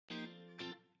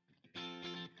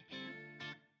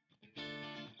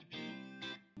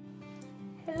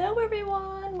Hello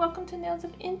everyone, welcome to Nails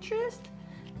of Interest.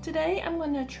 Today I'm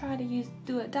going to try to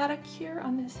do a Dotticure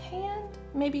on this hand,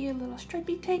 maybe a little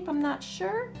stripy tape, I'm not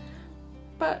sure.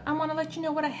 But I want to let you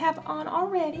know what I have on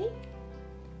already.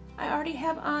 I already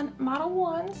have on Model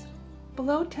 1s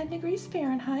below 10 degrees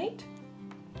Fahrenheit,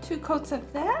 2 coats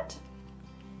of that,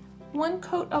 1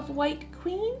 coat of White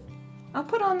Queen. I'll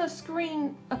put on the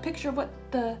screen a picture of what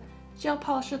the gel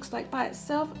polish looks like by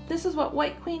itself. This is what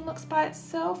White Queen looks by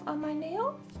itself on my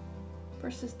nail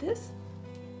versus this.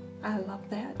 I love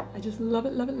that. I just love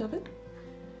it, love it, love it.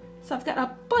 So I've got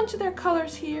a bunch of their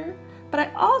colors here, but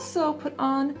I also put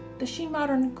on the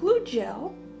SheModern glue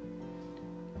gel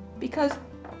because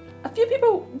a few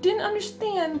people didn't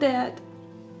understand that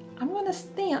I'm going to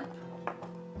stamp.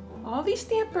 All these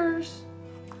stampers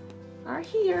are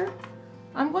here.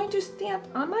 I'm going to stamp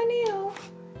on my nail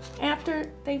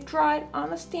after they've dried on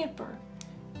the stamper.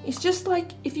 It's just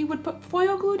like if you would put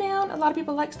foil glue down. A lot of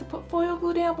people likes to put foil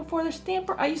glue down before their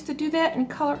stamper. I used to do that and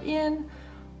color in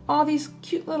all these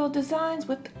cute little designs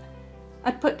with,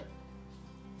 I'd put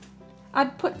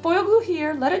foil glue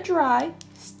here, let it dry,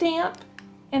 stamp,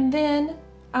 and then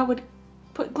I would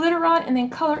put glitter on and then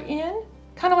color in,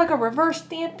 kind of like a reverse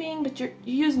stamping, but you're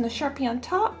using the Sharpie on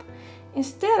top.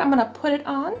 Instead, I'm going to put it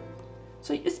on.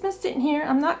 So it's been sitting here,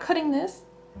 I'm not cutting this.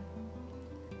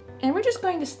 And we're just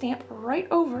going to stamp right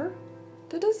over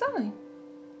the design.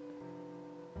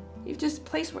 You just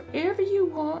place wherever you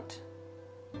want.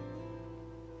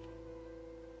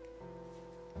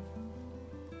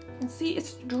 And see,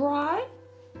 it's dry.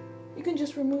 You can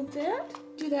just remove that.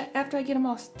 Do that after I get them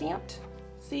all stamped.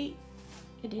 See,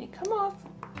 it didn't come off.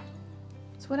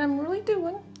 That's what I'm really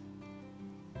doing.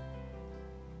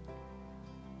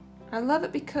 I love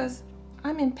it because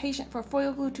I'm impatient for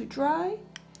foil glue to dry.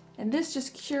 And this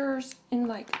just cures in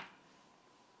like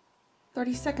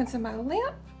 30 seconds in my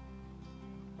lamp.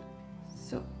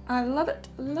 So I love it,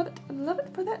 love it, love it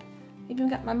for that. Even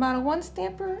got my Model 1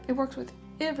 stamper. It works with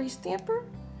every stamper.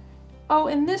 Oh,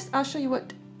 and this, I'll show you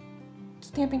what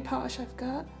stamping polish I've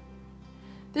got.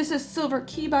 This is Silver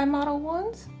Key by Model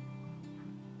 1s.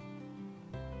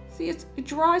 See, it's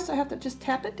dry, so I have to just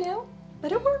tap it down,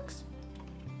 but it works.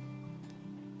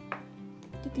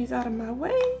 Get these out of my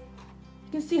way.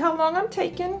 You can see how long I'm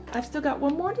taking. I've still got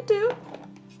one more to do.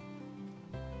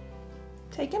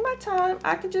 Taking my time.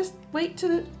 I could just wait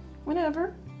to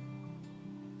whenever.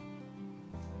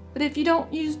 But if you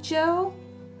don't use gel,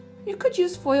 you could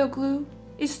use foil glue.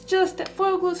 It's just that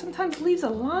foil glue sometimes leaves a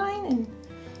line and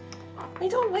I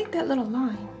don't like that little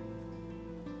line.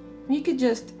 You could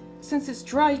just, since it's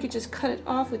dry, you could just cut it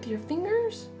off with your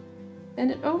fingers,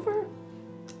 bend it over.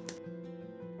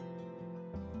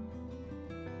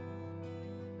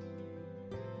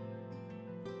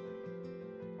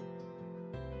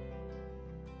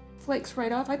 Flakes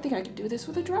right off. I think I could do this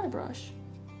with a dry brush.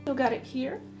 Still got it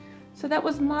here. So that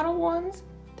was Model 1s.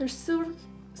 They're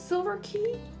Silver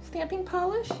Key stamping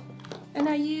polish. And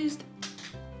I used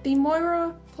the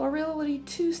Moira Floriality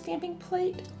 2 stamping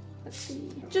plate. Let's see.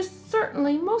 Just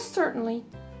certainly, most certainly,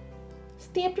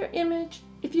 stamp your image.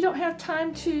 If you don't have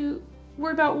time to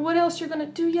worry about what else you're going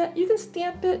to do yet, you can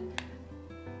stamp it.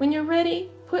 When you're ready,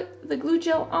 put the glue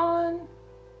gel on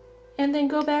and then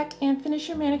go back and finish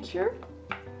your manicure.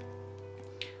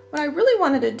 What I really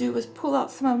wanted to do was pull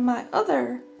out some of my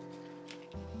other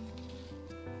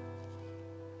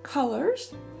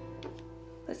colors.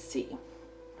 Let's see.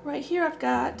 Right here I've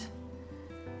got,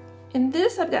 in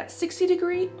this I've got 60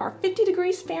 degree or 50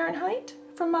 degrees Fahrenheit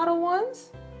from Model 1s.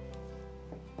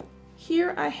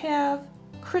 Here I have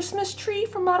Christmas Tree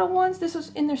from Model 1s. This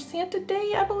was in their Santa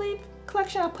Day, I believe,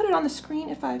 collection. I'll put it on the screen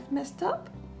if I've messed up.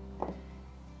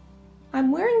 I'm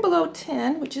wearing below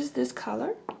 10, which is this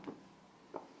color.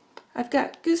 I've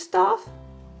got Gustav,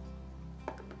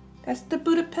 that's the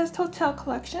Budapest Hotel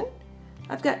collection.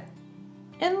 I've got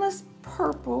Endless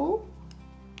Purple,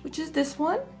 which is this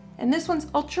one, and this one's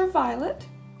Ultraviolet.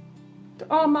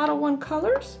 They're all Model 1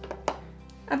 colors.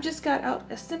 I've just got out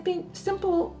a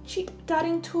simple cheap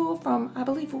dotting tool from, I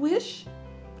believe, Wish.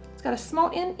 It's got a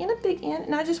small end and a big end,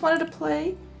 and I just wanted to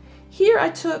play. Here I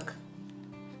took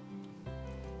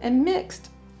and mixed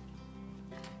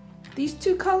these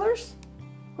two colors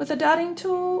with a dotting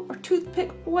tool or toothpick,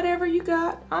 whatever you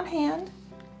got on hand.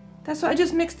 That's what I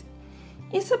just mixed.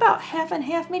 It's about half and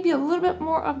half, maybe a little bit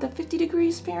more of the 50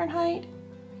 degrees Fahrenheit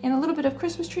and a little bit of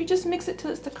Christmas Tree. Just mix it till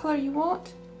it's the color you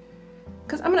want.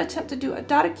 Because I'm going to attempt to do a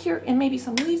Dotticure and maybe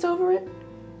some leaves over it.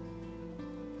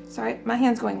 Sorry, my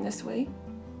hand's going this way.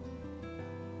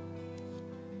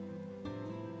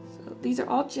 So these are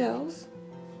all gels.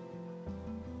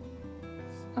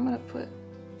 I'm going to put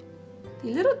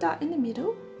the little dot in the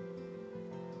middle.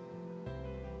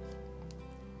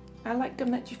 I like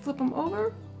them that you flip them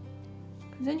over,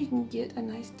 because then you can get a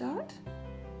nice dot.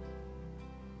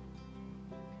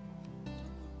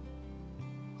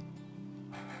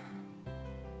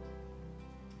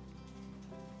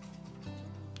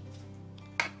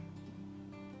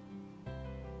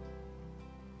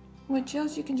 With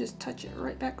gels, you can just touch it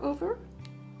right back over.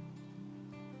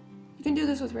 You can do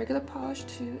this with regular polish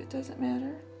too, it doesn't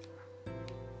matter.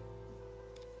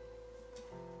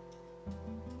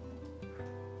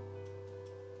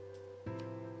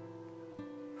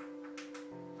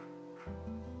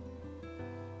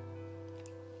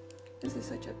 This is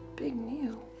such a big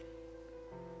nail.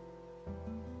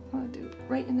 I'm going to do it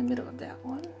right in the middle of that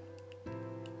one.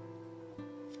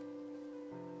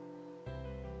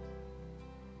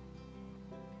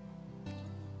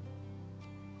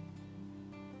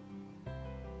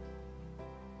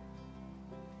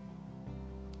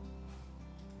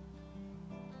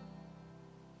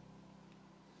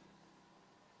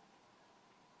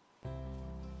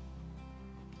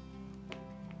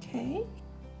 Okay,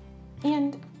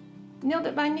 and Nailed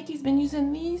It by Nikki's been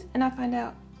using these, and I find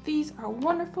out these are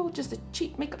wonderful. Just a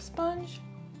cheap makeup sponge.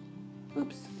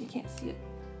 Oops, you can't see it.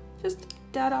 Just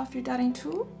dot off your dotting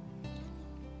tool.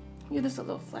 Give this a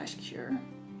little flash cure.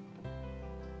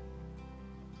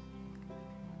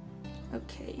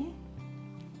 Okay.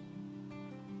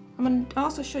 I'm going to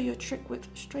also show you a trick with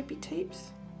stripy tapes.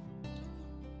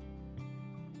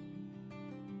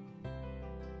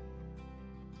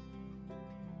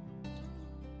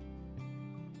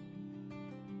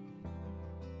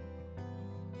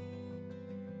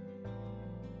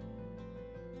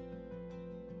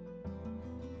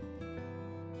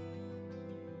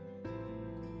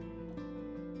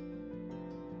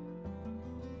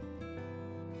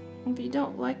 If you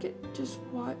don't like it, just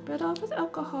wipe it off with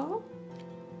alcohol.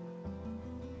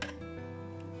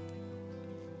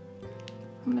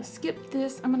 I'm gonna skip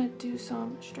this. I'm gonna do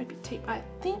some stripy tape, I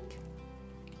think.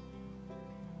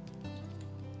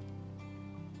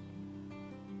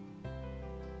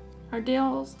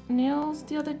 Ardelle's nails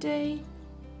the other day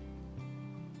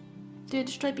did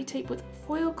stripy tape with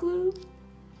foil glue,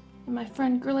 and my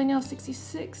friend Girly Nail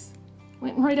 66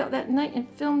 went right out that night and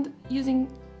filmed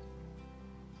using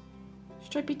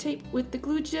stripy tape with the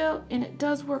glue gel, and it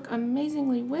does work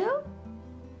amazingly well.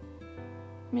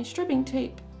 I mean, striping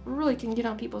tape really can get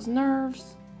on people's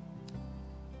nerves.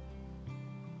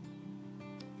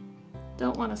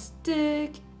 Don't want to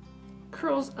stick,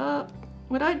 curls up.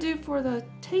 What I do for the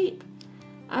tape,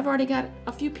 I've already got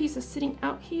a few pieces sitting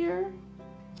out here,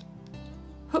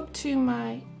 hooked to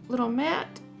my little mat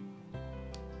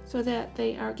so that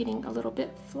they are getting a little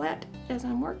bit flat as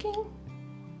I'm working.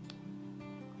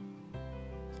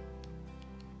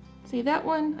 See, that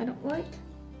one I don't like.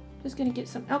 Just gonna get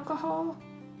some alcohol,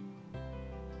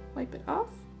 wipe it off,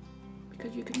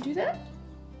 because you can do that.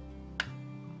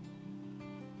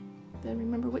 Then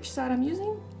remember which side I'm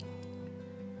using.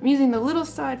 I'm using the little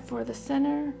side for the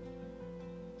center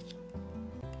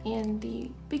and the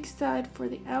big side for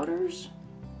the outers.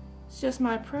 It's just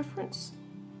my preference.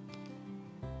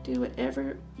 Do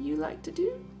whatever you like to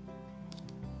do.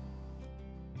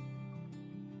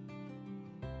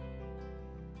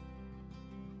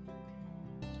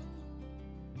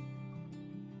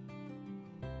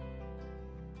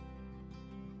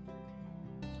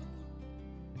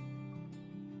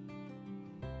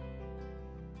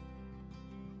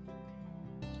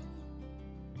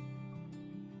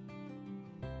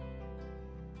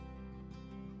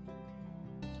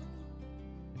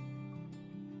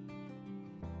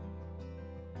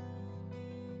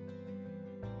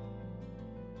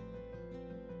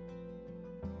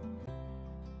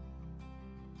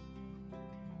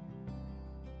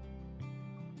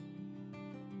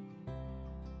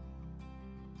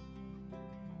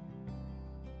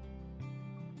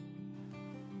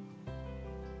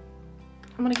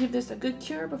 I'm gonna give this a good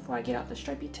cure before I get out the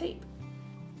stripy tape.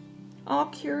 All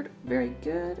cured, very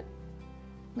good.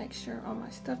 Make sure all my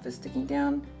stuff is sticking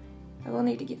down. I will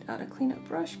need to get out a cleanup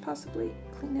brush, possibly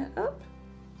clean that up.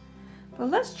 But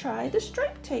let's try the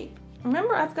stripe tape.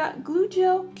 Remember, I've got glue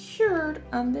gel cured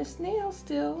on this nail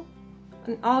still,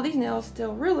 and all these nails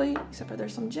still really, except for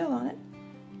there's some gel on it.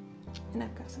 And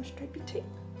I've got some stripy tape.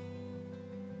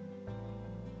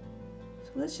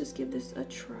 So let's just give this a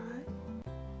try.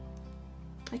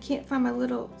 I can't find my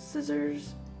little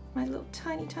scissors, my little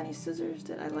tiny, tiny scissors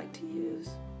that I like to use.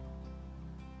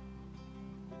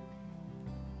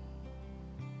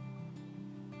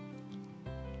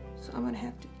 So I'm gonna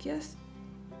have to guess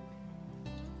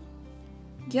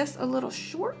a little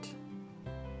short.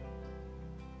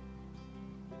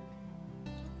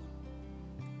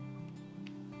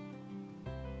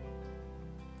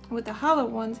 With the hollow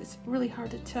ones, it's really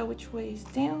hard to tell which way is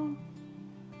down.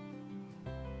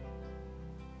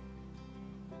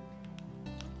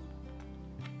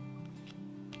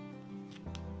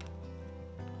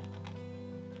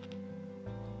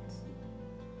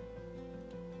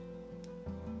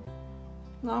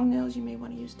 Long nails, you may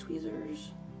want to use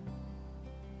tweezers.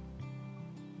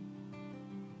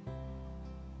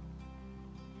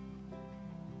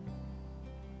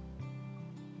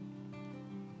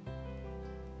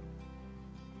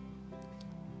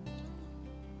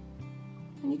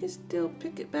 And you can still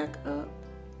pick it back up.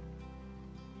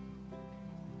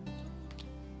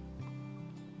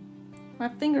 My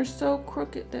finger's so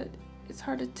crooked that it's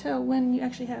hard to tell when you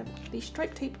actually have the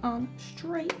stripe tape on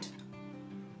straight.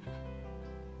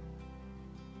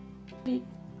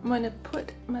 I'm going to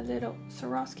put my little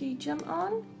Swarovski gem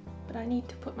on, but I need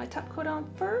to put my top coat on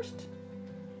first.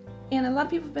 And a lot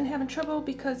of people have been having trouble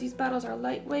because these bottles are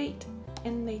lightweight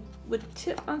and they would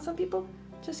tip on some people.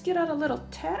 Just get out a little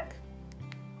tack,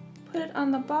 put it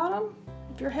on the bottom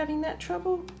if you're having that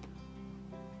trouble,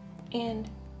 and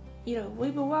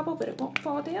wiggle wobble, but it won't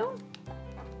fall down.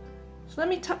 So let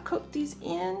me top coat these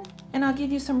in, and I'll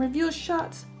give you some review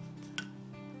shots.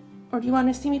 Or do you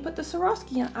want to see me put the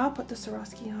Swarovski on? I'll put the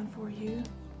Swarovski on for you.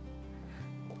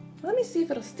 Let me see if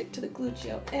it'll stick to the glue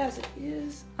gel as it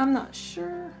is. I'm not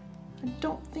sure. I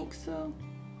don't think so.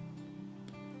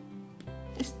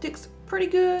 It sticks pretty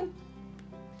good,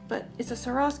 but it's a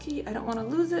Swarovski. I don't want to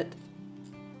lose it.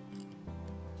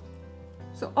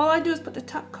 So all I do is put the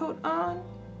top coat on,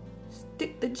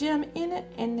 stick the gem in it,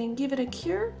 and then give it a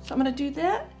cure. So I'm going to do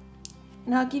that,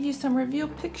 and I'll give you some review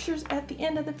pictures at the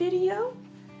end of the video.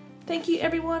 Thank you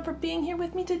everyone for being here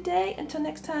with me today. Until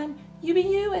next time, you be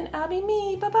you and I'll be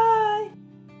me. Bye-bye.